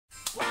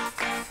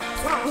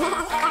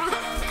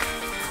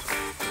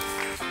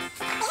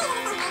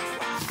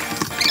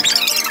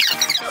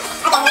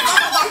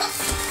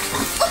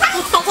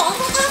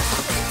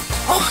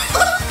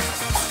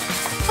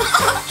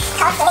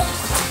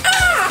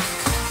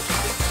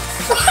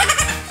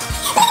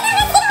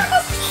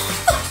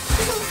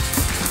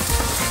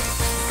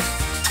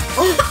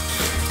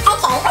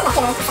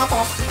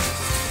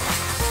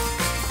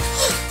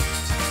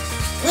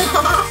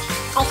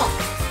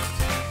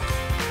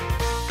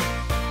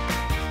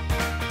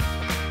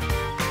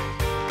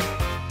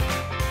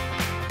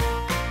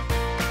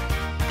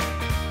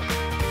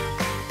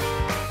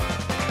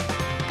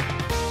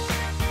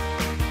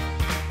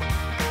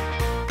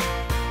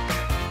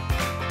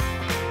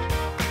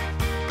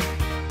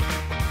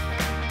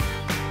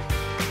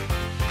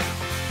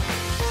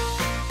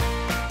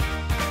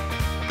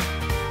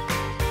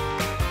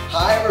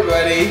Hi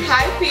everybody!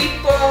 Hi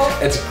people!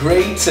 It's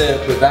great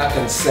to be back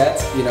on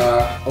set in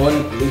our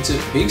own little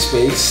big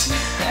space.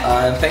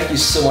 And thank you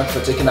so much for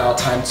taking our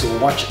time to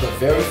watch the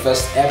very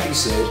first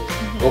episode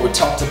where we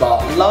talked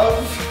about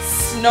love,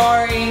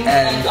 snoring,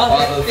 and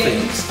other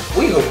things.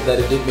 We hope that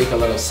it did make a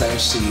lot of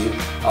sense to you,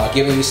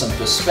 giving you some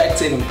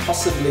perspective and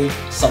possibly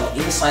some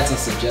insights and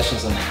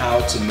suggestions on how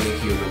to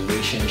make your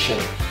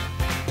relationship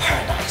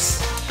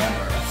paradise on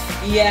earth.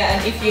 Yeah,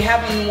 and if you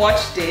haven't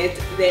watched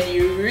it, then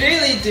you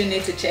really do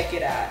need to check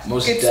it out.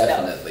 Most Good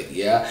definitely, stuff.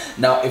 yeah.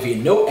 Now, if you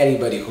know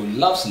anybody who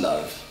loves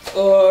love,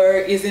 or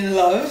is in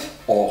love,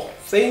 or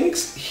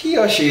thinks he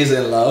or she is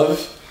in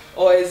love,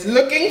 or is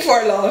looking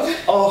for love,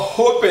 or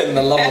hoping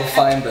the love will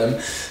find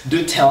them,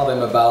 do tell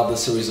them about the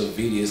series of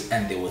videos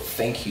and they will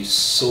thank you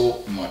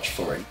so much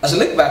for it. As we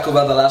look back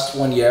over the last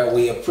 1 year,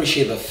 we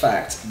appreciate the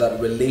fact that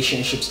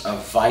relationships are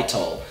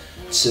vital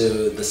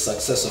to the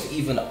success of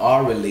even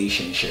our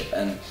relationship.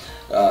 And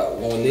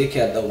when we look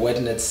at the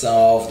wedding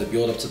itself, the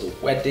build up to the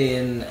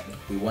wedding,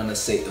 we want to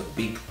say a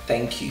big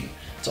thank you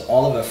to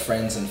all of our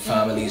friends and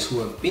families who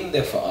have been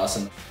there for us.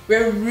 And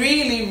we're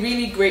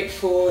really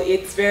grateful.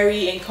 It's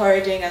very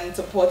encouraging and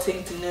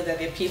supporting to know that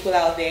there are people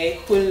out there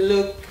who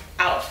look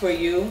out for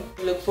you,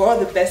 look for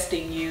the best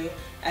in you,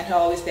 and are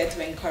always there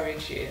to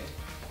encourage you.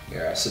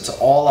 Yeah, so to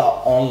all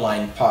our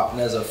online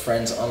partners, our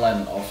friends online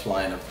and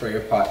offline, our prayer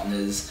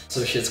partners,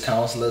 associates,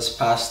 counselors,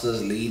 pastors,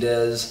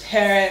 leaders,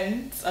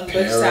 parents on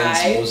both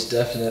sides, most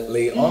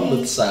definitely on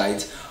both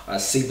sides, our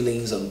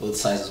siblings on both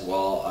sides as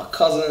well, our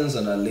cousins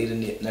and our little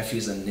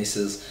nephews and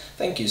nieces,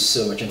 thank you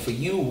so much. And for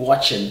you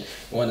watching,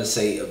 we want to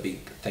say a big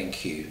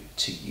thank you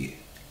to you.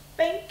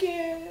 Thank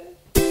you.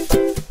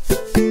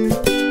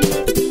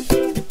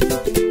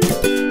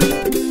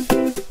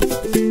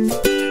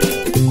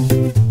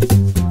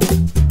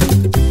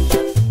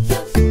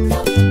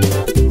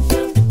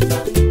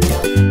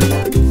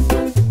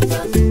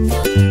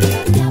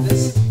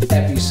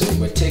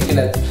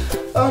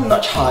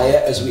 Much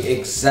higher as we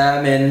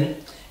examine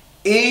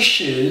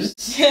issues.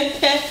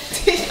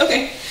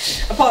 Okay,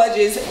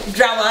 apologies.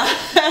 Drama.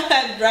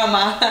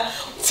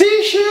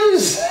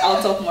 Tissues.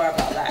 I'll talk more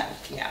about that.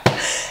 Yeah.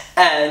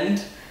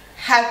 And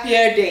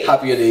happier days.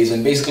 Happier days.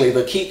 And basically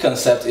the key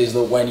concept is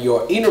that when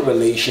you're in a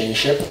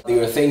relationship,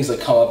 there are things that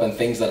come up and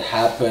things that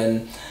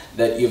happen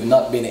that you've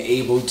not been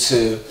able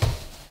to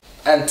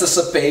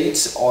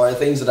anticipate, or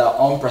things that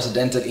are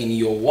unprecedented in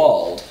your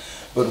world.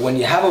 But when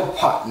you have a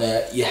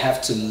partner, you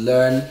have to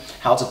learn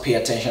how to pay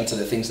attention to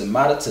the things that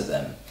matter to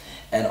them,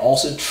 and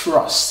also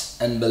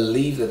trust and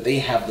believe that they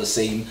have the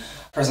same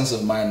presence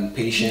of mind and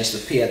patience to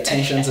pay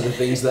attention to the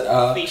things that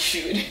are... They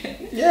should.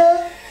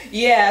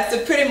 Yeah,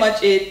 so pretty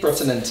much it's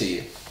pertinent to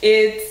you.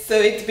 It's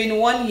been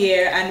 1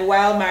 year, and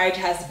while marriage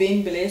has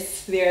been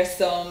bliss, there are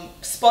some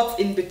spots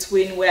in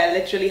between where I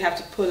literally have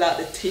to pull out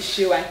the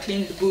tissue and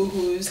clean the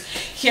boo-hoos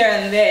here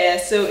and there.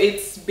 So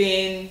it's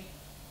been...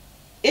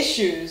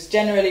 issues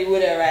generally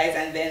would arise,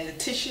 and then the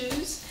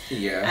tissues.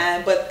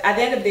 Yeah. But at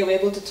the end of the day, we're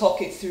able to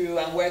talk it through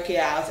and work it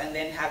out, and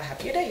then have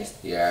happier days.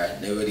 Yeah.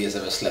 Nobody has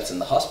ever slept in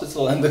the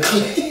hospital and the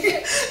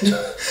clinic.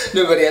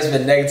 Nobody has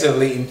been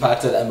negatively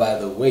impacted. And by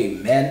the way,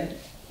 men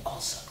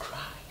also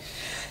cry.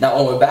 Now,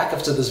 when we're back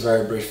after this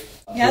very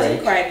brief He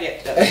hasn't cried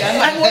yet, though.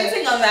 I'm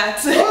waiting on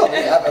that. Oh,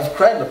 yeah, I've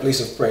cried in a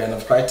place of prayer, and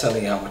I've cried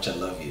telling you how much I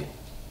love you.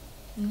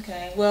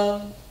 Okay.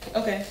 Well.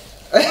 Okay.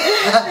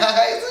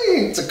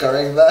 To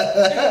correct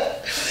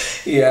that.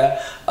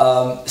 Yeah.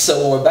 So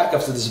when we're back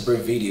after this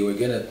brief video, we're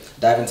gonna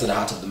dive into the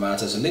heart of the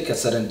matter and look at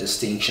certain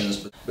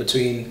distinctions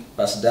between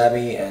Pastor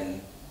Dami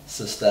and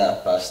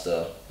Sister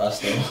Pastor's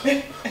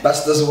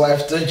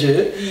wife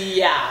Toju.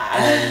 Yeah.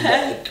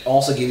 And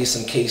also give you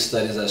some case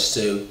studies as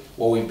to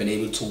what we've been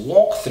able to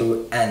walk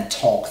through and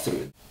talk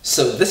through.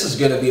 So this is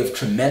going to be of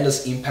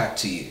tremendous impact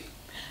to you.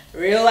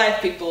 Real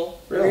life,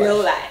 people.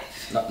 Real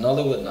life. Not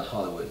Nollywood, not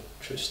Hollywood.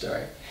 True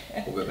story.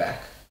 We'll be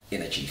back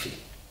in a jiffy.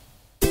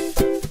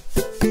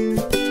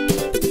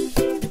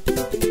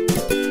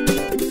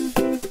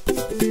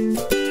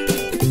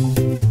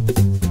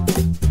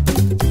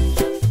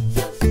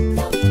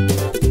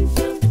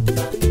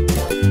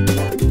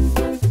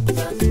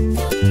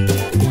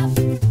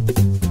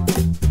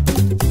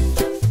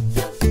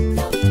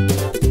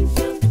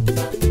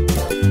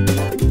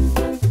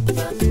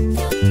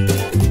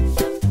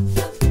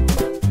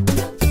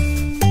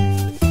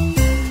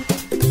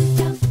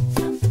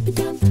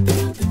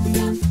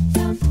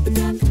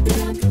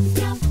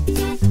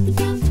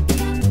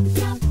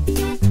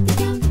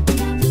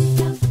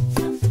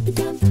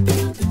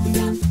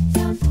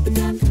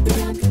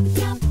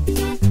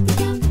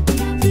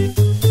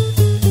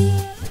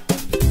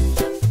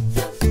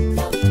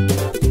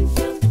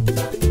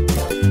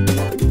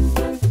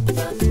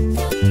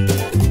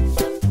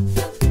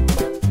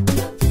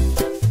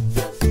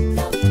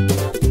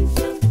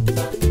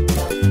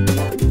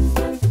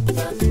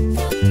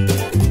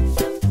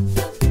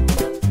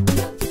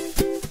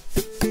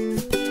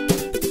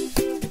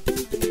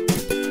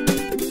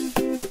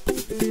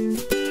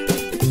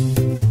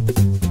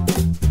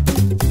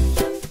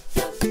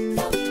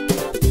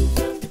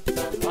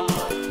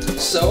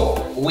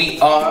 We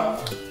are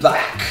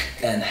back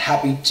and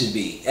happy to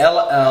be. LL,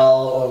 what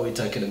are we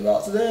talking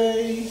about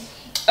today?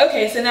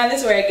 Okay, so now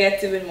this is where it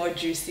gets even more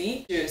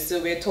juicy.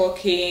 So we're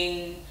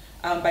talking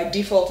by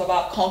default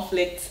about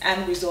conflicts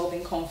and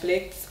resolving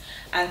conflicts.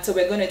 And so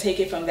we're going to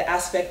take it from the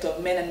aspect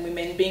of men and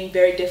women being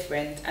very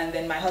different, and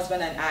then my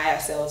husband and I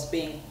ourselves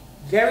being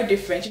very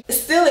different.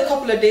 Still a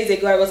couple of days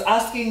ago I was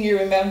asking you,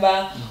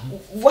 remember,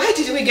 why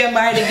did we get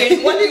married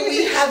again? What do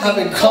we have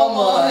in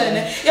common?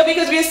 Yeah,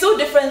 because we're so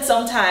different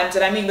sometimes,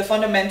 and I mean the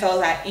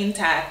fundamentals are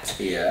intact.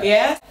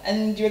 Yeah.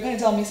 And you're going to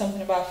tell me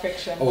something about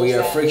friction. Oh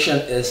yeah, friction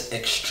is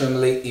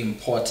extremely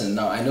important.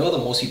 Now I know that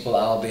most people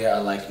out there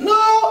are like, no,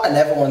 I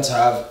never want to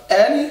have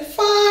any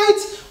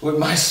fights with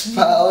my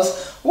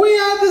spouse. We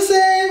are the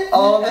same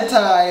all the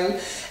time.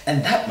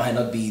 And that might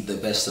not be the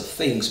best of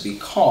things,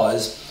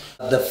 because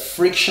the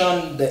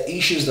friction, the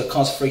issues that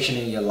cause friction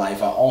in your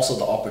life are also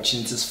the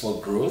opportunities for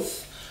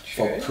growth,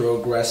 for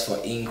progress, for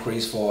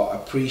increase, for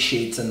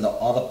appreciating the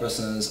other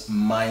person's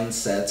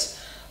mindset,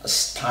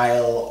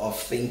 style of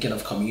thinking,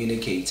 of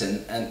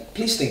communicating. And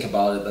please think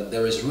about it, that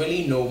there is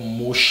really no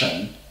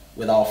motion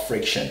without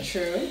friction.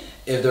 True.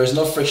 If there is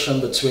no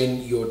friction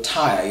between your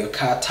tire, your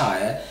car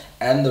tire,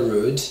 and the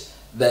road,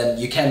 then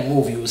you can't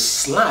move, you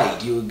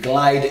slide, you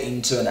glide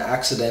into an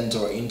accident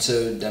or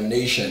into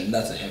damnation.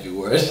 That's a heavy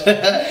word.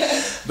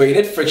 But you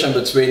need friction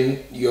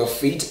between your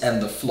feet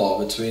and the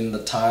floor, between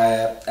the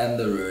tire and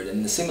the road.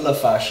 In a similar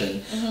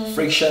fashion,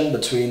 friction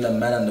between a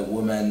man and a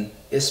woman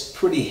is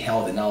pretty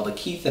healthy. Now the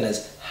key thing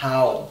is,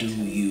 how do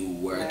you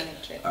work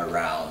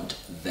around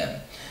them?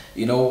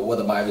 You know what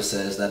the Bible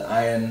says, that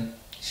iron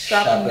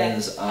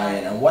sharpens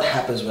iron. And what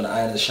happens when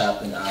iron is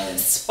sharpening iron?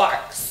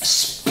 Sparks.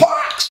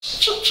 Sparks!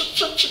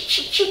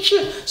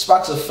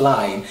 Sparks are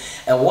flying.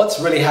 And what's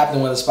really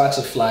happening when the sparks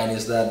are flying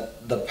is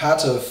that the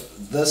part of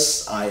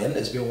this iron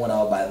is being worn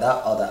out by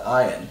that other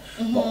iron.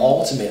 But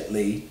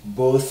ultimately,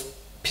 both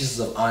pieces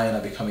of iron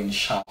are becoming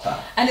sharper.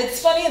 And it's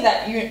funny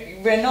that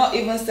we're not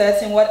even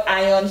certain what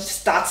iron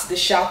starts the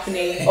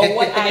sharpening or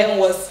what iron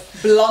was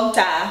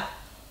blunter.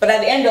 But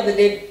at the end of the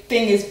day, the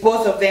thing is,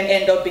 both of them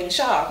end up being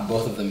sharp.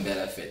 Both of them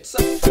benefit. So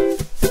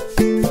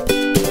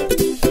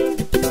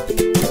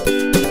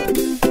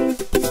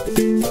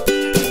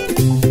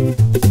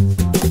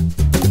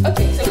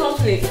okay, so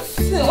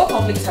conflicts. So what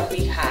conflicts have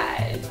we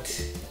had?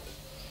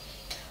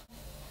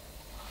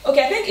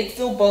 Okay, I think it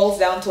still boils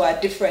down to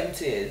our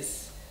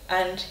differences.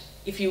 And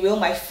if you will,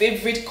 my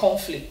favorite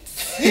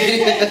conflicts. I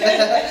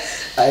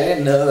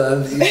didn't know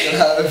that you could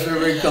have a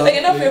favorite conflict.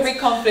 Like, not favorite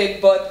conflict,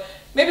 but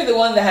maybe the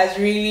one that has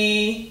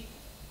really,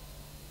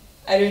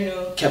 I don't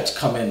know, kept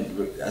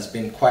coming, has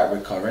been quite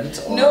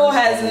recurrent. Or no,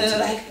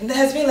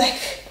 has been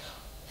like,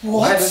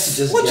 what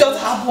just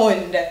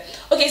happened?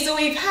 Okay, so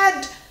we've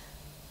had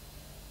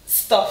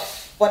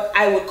stuff, what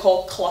I would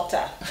call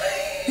clutter,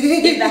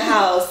 in the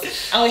house,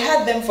 and we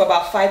had them for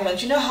about 5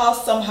 months. You know how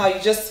somehow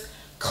you just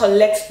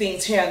collect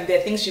things here and there,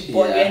 things you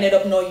bought, you ended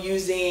up not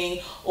using,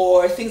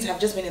 or things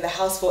have just been in the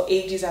house for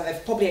ages and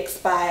they've probably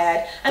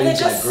expired, and things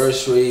they just like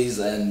groceries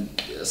and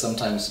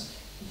sometimes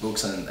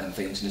books and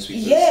things,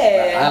 newspapers.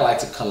 Yeah, I like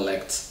to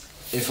collect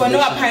for no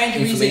apparent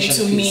reason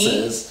to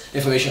pieces,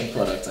 information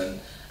products and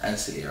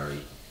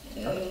ancillary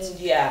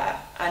products. Yeah,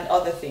 and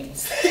other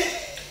things.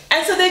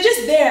 And so they're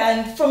just there,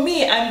 and for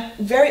me, I'm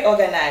very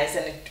organized,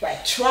 and I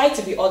try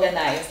to be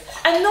organized.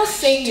 I'm not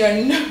saying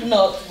you're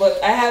not,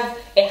 but I have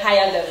a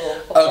higher level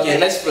of okay,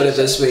 let's put it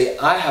this way.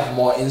 I have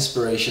more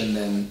inspiration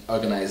than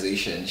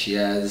organization. She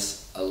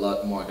has a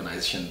lot more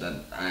organization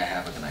than I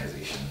have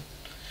organization.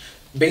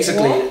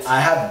 Basically, I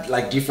have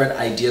like different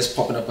ideas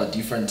popping up at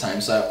different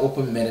times. So I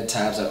open many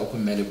tabs, I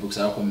open many books,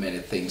 I open many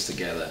things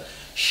together.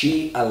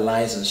 She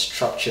aligns and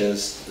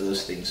structures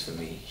those things for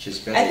me. She's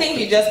better. I think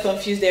you just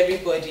confused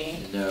everybody.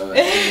 No, I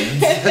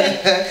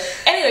didn't.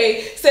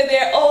 Anyway, so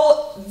there are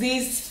all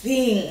these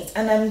things,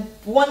 and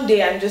one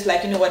day I'm just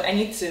like, you know what, I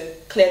need to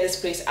clear this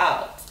place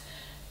out.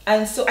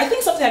 And so I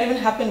think something had even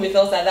happened with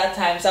us at that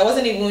time, so I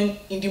wasn't even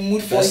in the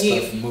mood for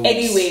him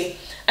anyway.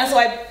 And so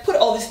I put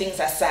all these things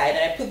aside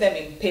and I put them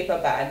in paper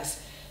bags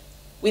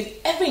with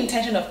every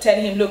intention of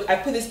telling him, look, I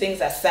put these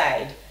things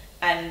aside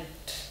and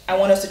I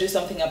want us to do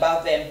something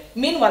about them.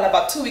 Meanwhile,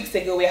 about 2 weeks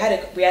ago, we had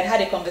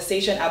had a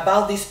conversation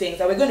about these things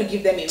that we're going to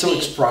give them away. 2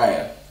 weeks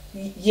prior.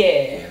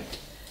 Yeah.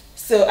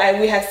 So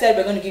we had said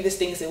we're going to give these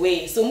things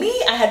away. So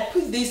I had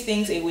put these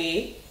things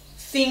away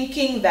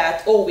thinking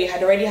that, oh, we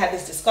had already had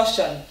this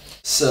discussion.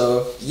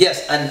 So,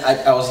 yes, and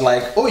I was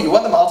like, oh, you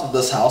want them out of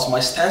this house? My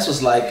stance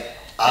was like,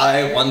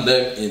 I want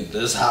them in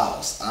this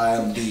house. I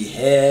am the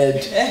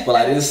head. Well,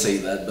 I didn't say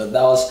that, but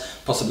that was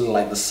possibly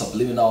like the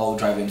subliminal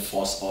driving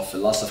force or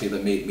philosophy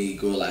that made me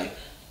go like,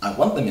 I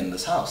want them in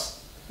this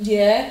house.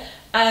 Yeah,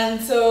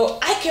 and so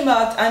I came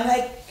out and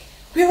like,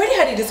 we already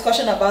had a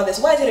discussion about this.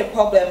 Why is it a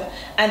problem?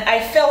 And I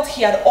felt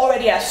he had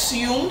already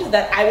assumed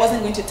that I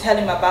wasn't going to tell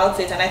him about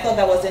it, and I thought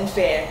that wasn't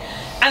fair.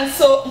 And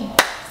so,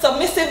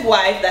 submissive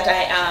wife that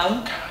I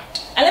am,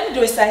 and let me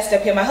do a side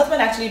step here. My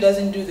husband actually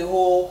doesn't do the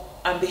whole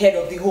I'm the head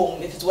of the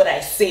home. If it's what I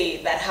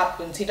say that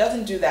happens. He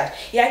doesn't do that.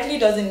 He actually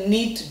doesn't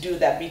need to do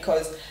that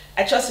because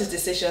I trust his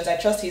decisions. I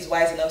trust he's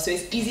wise enough. So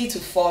it's easy to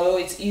follow.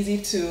 It's easy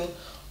to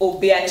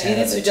obey, and it's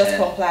easy to just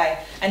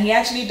comply. And he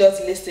actually does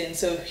listen.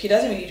 So he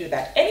doesn't really do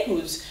that.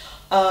 Anywho's,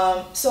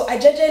 so I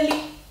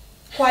gingerly,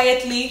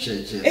 quietly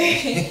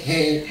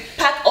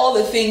pack all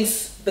the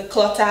things, the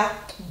clutter,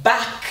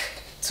 back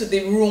to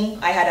the room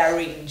I had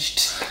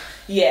arranged.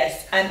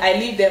 Yes, and I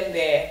leave them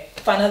there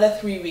for another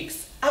 3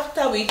 weeks.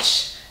 After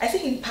which, I see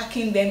him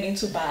packing them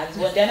into bags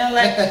one day, and I'm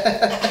like,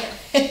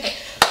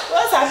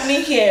 what's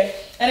happening here?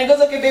 And he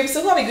goes, okay, babe,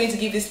 so who are we going to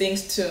give these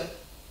things to?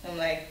 I'm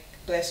like,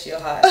 bless your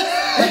heart.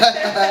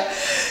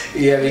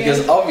 Yeah,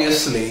 because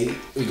obviously,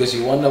 because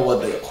you wonder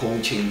what the whole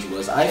change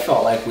was. I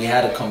felt like we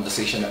had a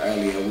conversation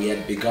earlier. We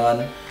had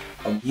begun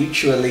a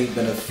mutually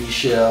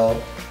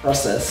beneficial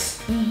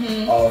process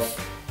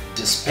of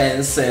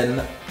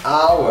dispensing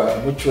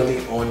our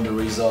mutually owned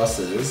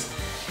resources,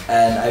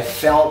 and I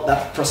felt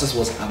that process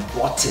was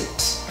aborted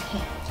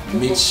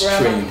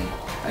midstream.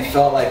 I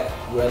felt like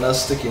we're not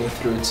sticking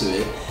through to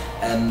it,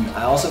 and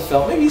I also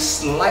felt maybe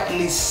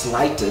slightly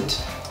slighted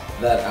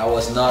that I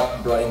was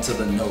not brought into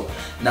the know.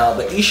 Now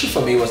the issue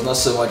for me was not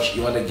so much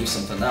you want to give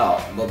something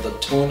out, but the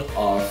tone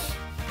of,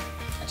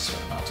 I just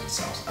went out to this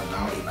house, I'm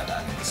now a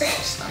madam in this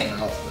house, I'm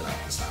now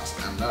without this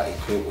house, I'm now a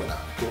cook without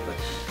a cook, but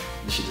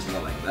she does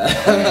not like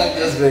that. I'm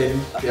just being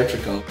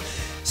theatrical.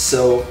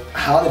 So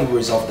how did we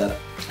resolve that?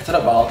 I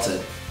thought about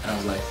it and I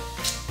was like,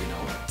 you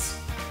know what,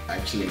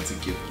 actually to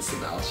give this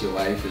out, your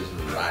wife is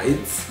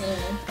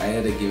right. I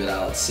had to give it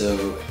out.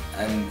 So,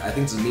 and I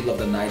think in the middle of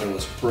the night I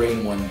was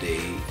praying one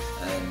day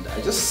and I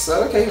just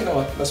said, okay, you know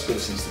what, let's put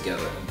these things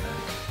together. And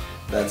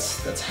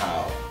that's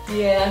how.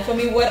 Yeah, and for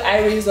me what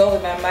I resolved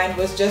in my mind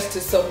was just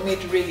to submit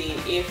really.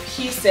 If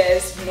he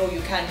says no, you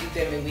can't give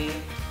them away,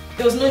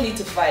 there was no need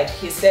to fight.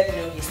 He said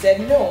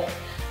no,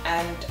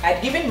 and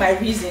I'd given my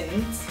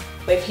reasons,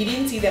 but if he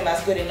didn't see them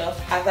as good enough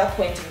at that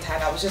point in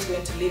time, I was just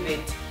going to leave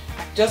it.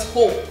 I just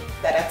hope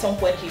that at some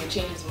point he will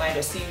change his mind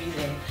or see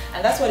reason,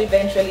 and that's what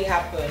eventually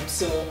happened.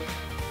 So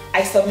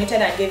I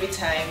submitted and gave it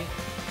time.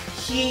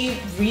 He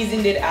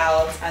reasoned it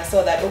out and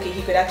saw that okay,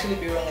 he could actually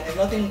be wrong, and there's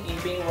nothing in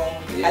being wrong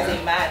as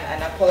a man,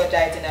 and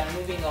apologizing and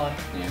moving on.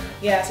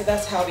 Yeah, so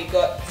that's how we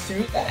got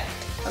through that.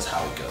 That's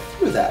how we go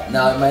through that.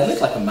 Now it might look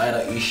like a minor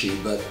issue,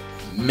 but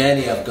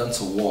many have gone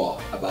to war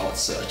about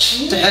such.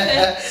 Yeah.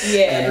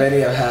 And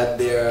many have had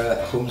their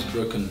homes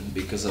broken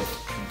because of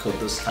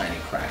those tiny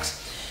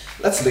cracks.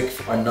 Let's look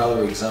for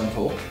another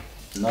example.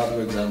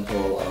 Another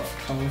example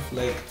of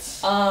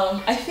conflict.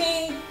 I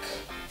think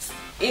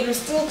it will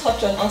still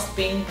touch on us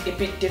being a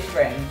bit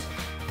different.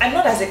 I'm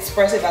not as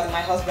expressive as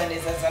my husband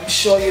is, as I'm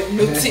sure you've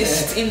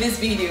noticed in these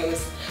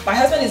videos. My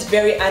husband is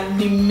very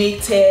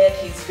animated,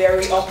 he's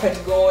very up and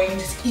going,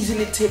 he's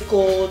easily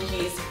tickled,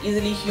 he's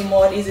easily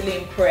humored, easily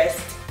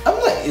impressed. I'm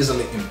not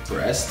easily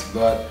impressed,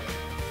 but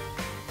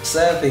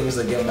certain things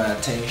that get my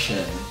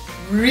attention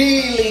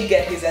really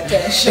get his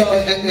attention.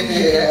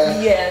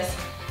 Yeah. Yes.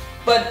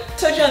 But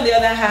Toju on the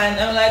other hand,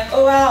 I'm like,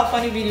 oh wow,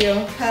 funny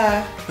video.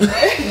 Ha.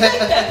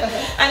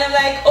 And I'm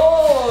like,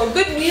 oh,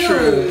 good news.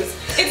 True.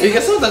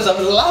 Because sometimes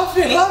I'm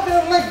laughing,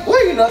 I'm like, why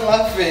are you not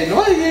laughing?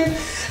 Why are you?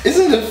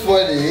 Isn't it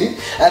funny?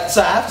 And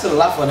so I have to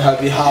laugh on her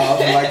behalf,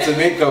 like to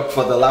make up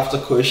for the laughter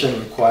quotient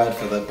required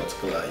for that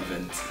particular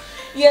event.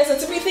 Yeah, so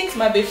to me things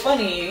might be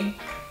funny,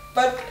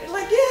 but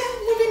like, yeah,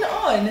 moving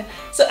on.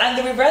 So, and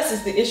the reverse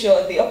is the issue,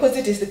 or the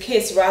opposite is the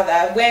case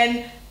rather,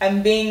 when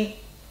I'm being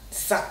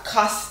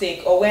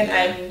sarcastic or when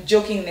I'm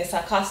joking in a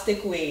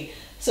sarcastic way.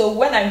 So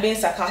when I'm being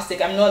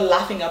sarcastic, I'm not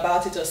laughing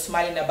about it or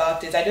smiling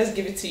about it, I just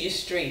give it to you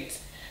straight.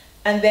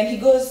 And then he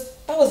goes,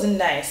 that wasn't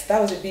nice,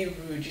 that was a bit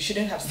rude, you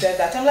shouldn't have said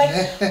that. I'm like,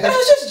 I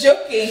was just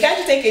joking, can't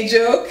you take a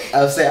joke?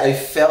 I'll say I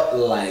felt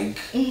like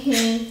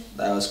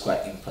that was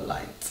quite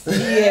impolite.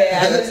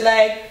 Yeah, I was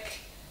like,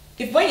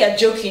 if when you're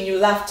joking you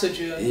laugh,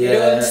 Toju, you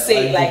don't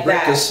say it like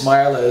break that. A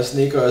smile or a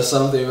sneaker or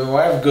something, my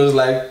wife goes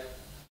like,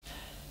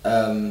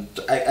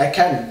 I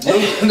can't,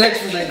 the next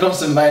thing that comes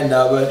to mind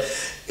now, but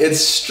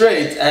it's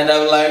straight, and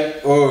I'm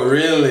like, oh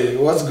really,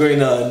 what's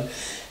going on?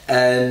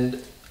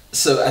 And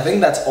so I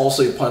think that's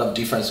also a point of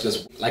difference,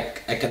 because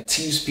like I can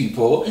tease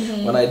people,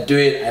 when I do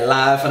it I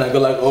laugh and I go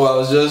like, oh I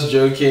was just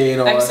joking,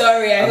 or I'm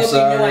sorry, I hope you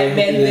know I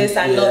meant this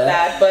and not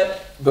that, but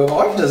my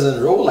wife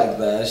doesn't roll like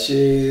that.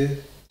 She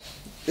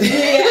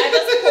I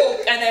just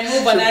poke and I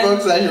move on. She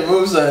pokes and she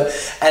moves on,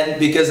 and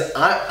because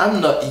I'm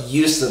not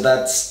used to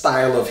that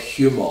style of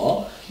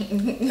humor,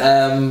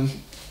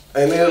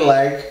 a little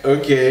like,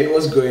 okay,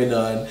 what's going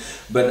on?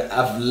 But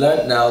I've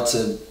learned now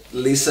to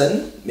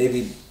listen,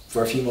 maybe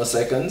for a few more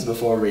seconds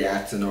before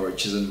reacting or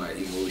choosing my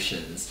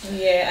emotions.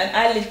 Yeah,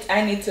 and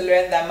I need to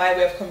learn that my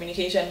way of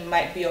communication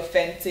might be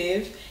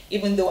offensive,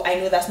 even though I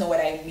know that's not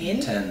what I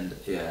mean.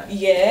 Yeah.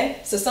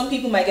 Yeah, so some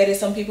people might get it,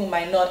 some people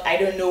might not. I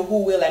don't know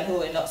who will and who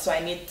will not, so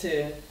I need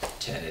to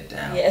turn it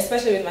down. Yeah,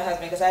 especially with my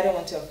husband, because I don't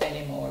want to offend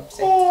him or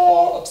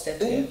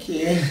upset him. Thank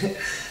you.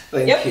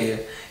 Thank you.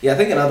 Yeah, I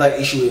think another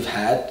issue we've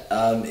had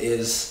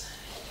is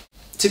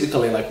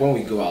typically, like when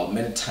we go out,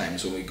 many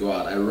times when we go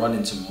out, I run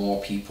into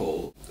more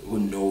people who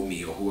know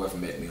me or who have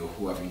met me or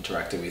who have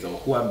interacted with or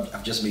who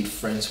I've just made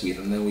friends with,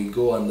 and then we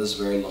go on this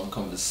very long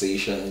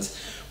conversations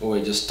where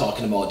we're just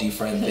talking about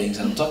different things.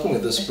 And I'm talking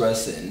with this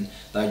person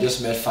that I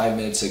just met 5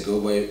 minutes ago,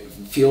 but it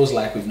feels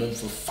like we've known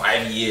for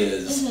 5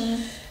 years.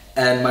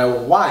 And my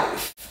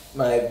wife,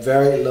 my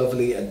very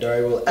lovely,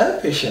 adorable,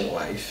 and patient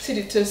wife. See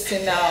the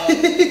toasting now.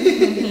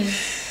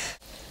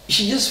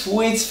 She just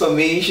waits for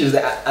me. She's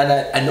there, and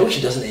I know she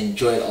doesn't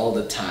enjoy it all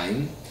the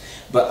time,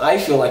 but I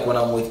feel like when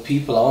I'm with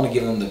people, I want to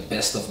give them the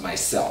best of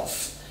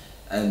myself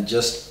and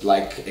just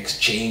like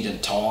exchange and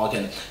talk.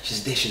 And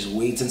she's there, she's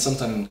waiting.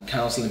 Sometimes I'm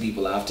counseling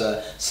people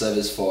after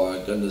service for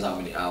God knows how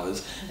many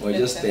hours. We're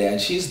just there,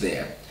 and she's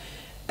there.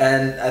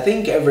 And I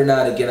think every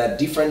now and again, at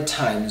different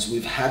times,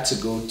 we've had to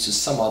go to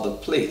some other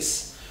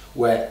place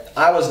where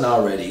I was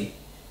now ready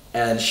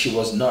and she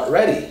was not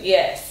ready.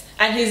 Yes.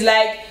 And he's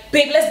like,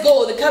 babe, let's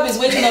go. The cab is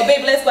waiting. Or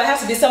babe, let's go. I have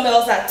to be somewhere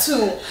else at 2.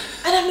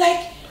 And I'm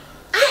like,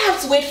 I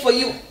have to wait for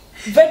you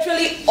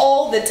virtually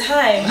all the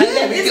time. And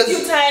then these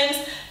few times,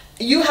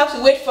 you have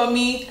to wait for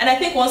me. And I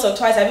think once or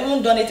twice, I've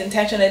even done it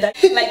intentionally. That,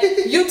 like,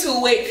 you two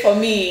wait for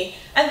me.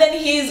 And then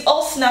he's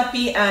all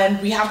snappy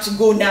and we have to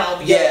go now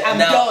because I'm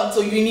done,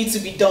 so you need to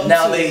be done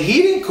now too. The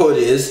hidden code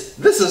is,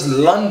 this is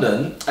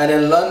London, and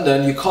in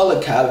London you call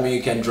a cab and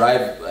you can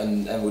drive,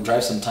 and we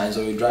drive sometimes,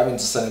 or we drive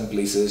into certain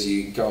places,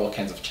 you get all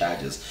kinds of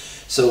charges.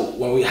 So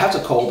when we have to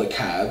call the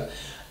cab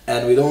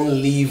and we don't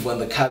leave when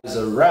the cab is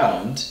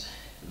around,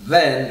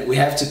 then we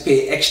have to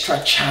pay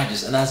extra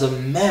charges. And as a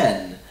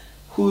man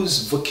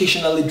who's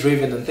vocationally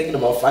driven and thinking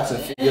about facts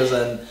and figures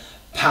and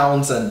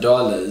pounds and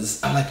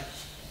dollars, I'm like,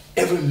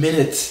 every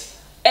minute,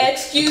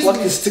 excuse the clock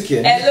me, is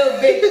ticking.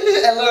 hello babe.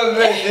 Hello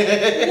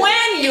babe.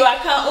 when you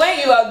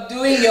are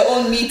doing your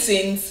own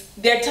meetings,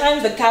 there are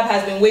times the cab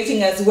has been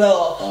waiting as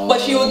well, but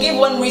she will give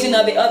one reason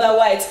or the other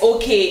why it's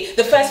okay.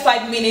 The first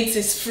 5 minutes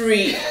is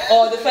free,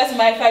 or the first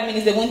 5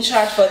 minutes they won't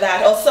charge for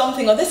that, or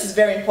something, or this is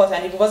very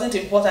important. If it wasn't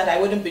important,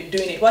 I wouldn't be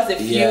doing it. What's a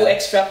few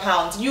extra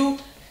pounds? You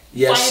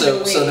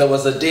so there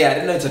was a day, I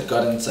didn't know it had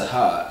gotten to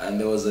her, and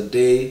there was a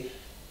day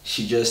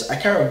she just, I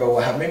can't remember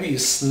what happened, maybe you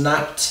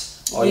snapped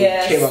or you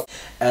came up,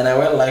 and I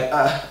went like,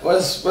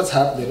 what's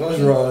happening, what's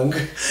wrong?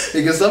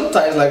 Because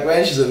sometimes, like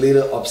when she's a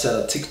little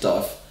upset or ticked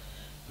off,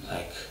 I'm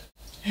like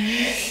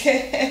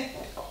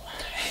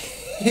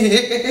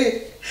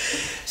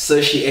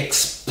so she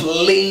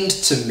explained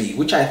to me,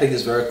 which I think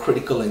is very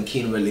critical in key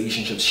in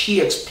relationships. She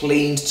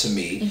explained to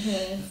me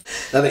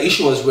that the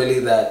issue was really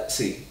that,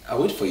 see, I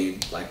wait for you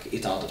like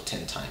 8 out of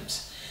 10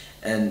 times,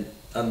 and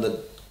on the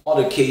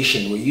odd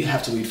occasion where you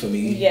have to wait for me,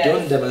 you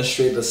don't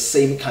demonstrate the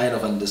same kind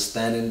of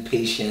understanding,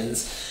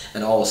 patience,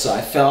 and all. So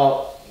I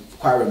felt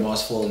quite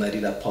remorseful, and I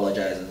did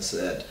apologize and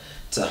said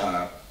to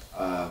her,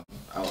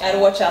 I'd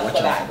watch out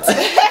for that.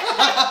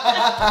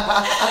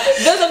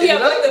 Those of you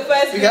who watched the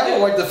first video, if you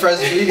haven't watched the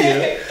first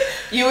video,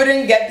 you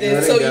wouldn't get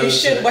this, so you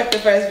should watch the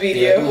first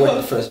video. Yeah, watch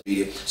the first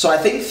video. So I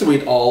think through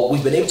it all,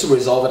 we've been able to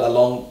resolve it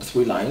along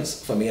 3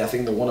 lines. For me, I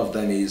think that one of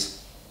them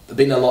is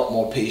being a lot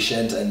more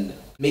patient and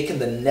making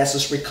the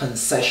necessary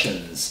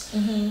concessions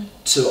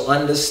to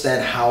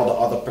understand how the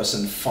other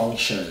person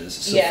functions.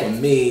 So for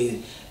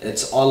me,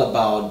 it's all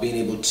about being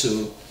able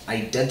to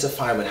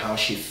identify with how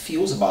she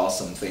feels about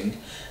something,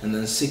 and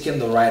then seeking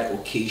the right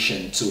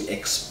occasion to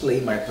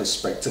explain my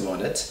perspective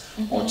on it,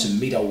 or to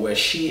meet her where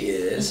she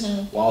is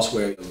whilst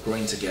we're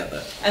growing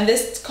together. And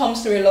this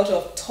comes through a lot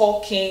of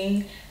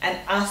talking and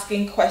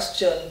asking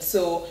questions.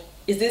 So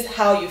is this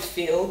how you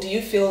feel? Do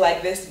you feel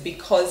like this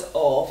because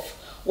of?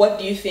 What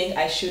do you think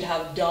I should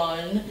have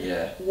done?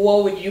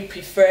 What would you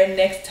prefer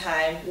next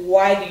time?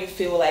 Why do you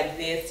feel like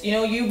this? You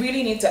know, you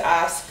really need to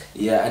ask.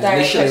 And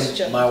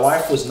initially, my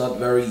wife was not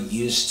very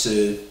used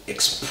to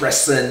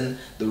expressing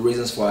the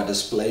reasons for her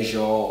displeasure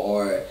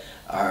or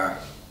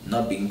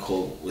not being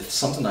cool with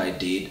something I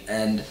did.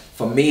 And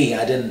for me,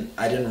 I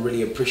didn't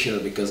really appreciate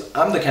it, because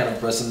I'm the kind of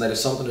person that if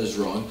something is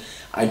wrong,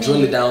 I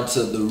drill it down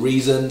to the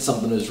reason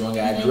something is wrong.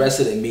 I address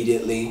it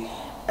immediately,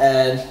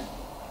 and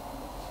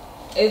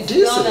it's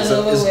done and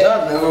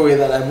over with,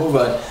 that I move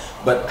on.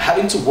 But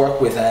having to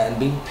work with her and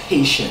being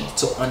patient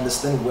to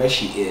understand where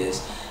she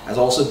is has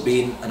also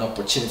been an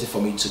opportunity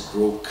for me to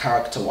grow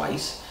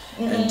character-wise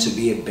and to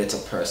be a better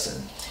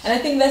person. And I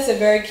think that's a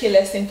very key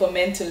lesson for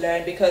men to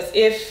learn, because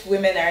if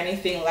women are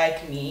anything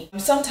like me,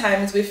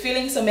 sometimes we're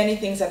feeling so many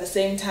things at the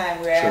same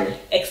time. We're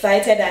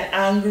excited and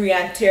angry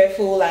and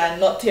tearful and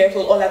not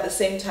tearful all at the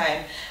same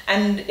time.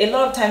 And a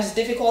lot of times it's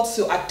difficult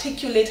to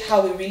articulate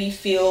how we really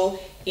feel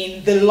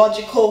in the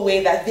logical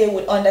way that they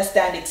would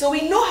understand it. So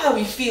we know how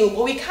we feel,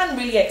 but we can't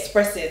really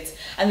express it.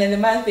 And then the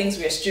man thinks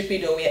we're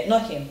stupid, or we're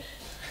not him.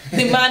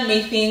 The man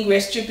may think we're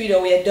stupid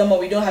or we're dumb or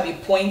we don't have a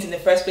point in the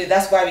first place.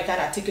 That's why we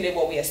can't articulate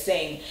what we are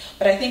saying.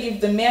 But I think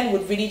if the man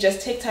would really just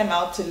take time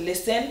out to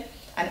listen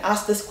and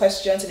ask these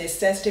questions in a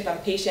sensitive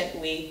and patient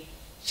way,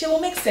 she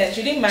will make sense.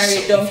 You didn't marry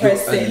a dumb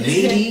person. A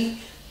lady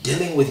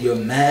dealing with your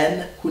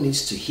man who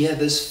needs to hear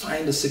this,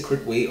 find a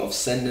secret way of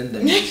sending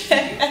them this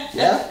video.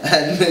 Yeah?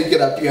 And make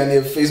it appear on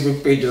their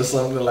Facebook page or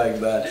something like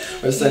that.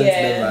 Or send it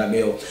to them by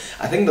mail.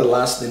 I think the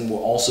last thing will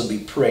also be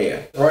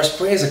prayer. Whereas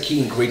prayer is a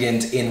key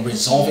ingredient in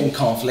resolving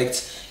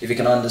conflict. If you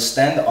can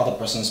understand the other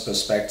person's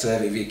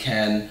perspective, if you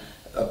can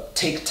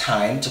take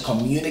time to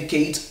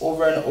communicate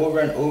over and over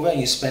and over, and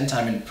you spend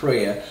time in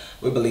prayer,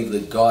 we believe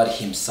that God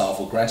himself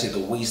will grant you the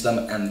wisdom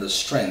and the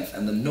strength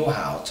and the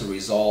know-how to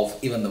resolve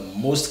even the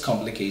most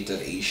complicated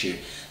issue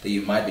that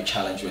you might be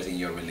challenged with in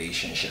your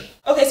relationship.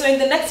 Okay, so in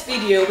the next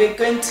video we're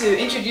going to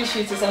introduce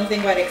you to something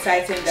quite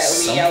exciting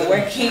that we are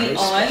working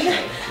on,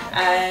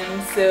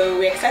 and so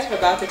we're excited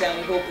about it, and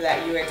we hope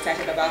that you're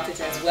excited about it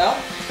as well.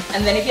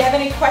 And then if you have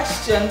any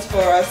questions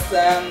for us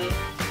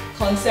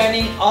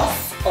concerning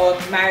us or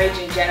marriage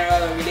in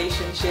general or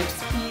relationships,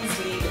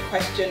 please leave a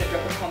question or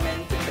drop a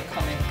comment in the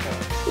comment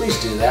box. Please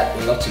do that.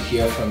 We'd love to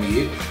hear from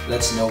you.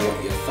 Let's know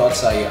what your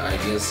thoughts are, your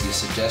ideas, your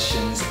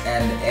suggestions,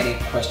 and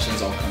any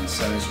questions or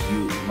concerns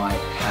you might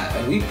have.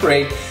 And we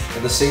pray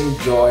that the same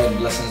joy and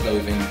blessings that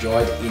we've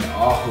enjoyed in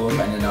our home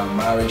and in our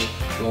marriage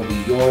will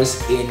be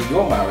yours in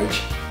your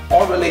marriage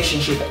or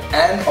relationship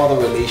and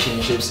other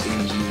relationships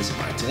in Jesus'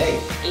 mighty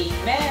name.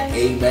 Amen.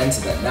 Amen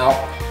to that.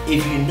 Now,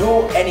 if you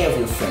know any of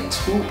your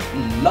friends who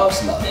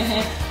loves love,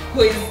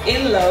 who is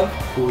in love,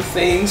 who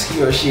thinks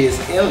he or she is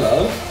in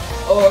love,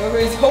 or who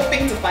is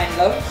hoping to find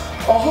love,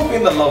 or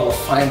hoping the love will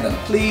find them,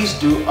 please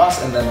do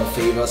us and them a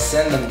favor,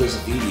 send them this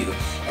video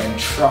and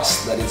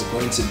trust that it's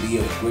going to be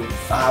of great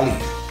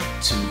value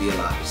to their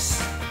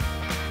lives.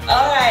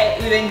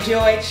 Alright, we've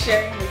enjoyed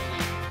sharing with you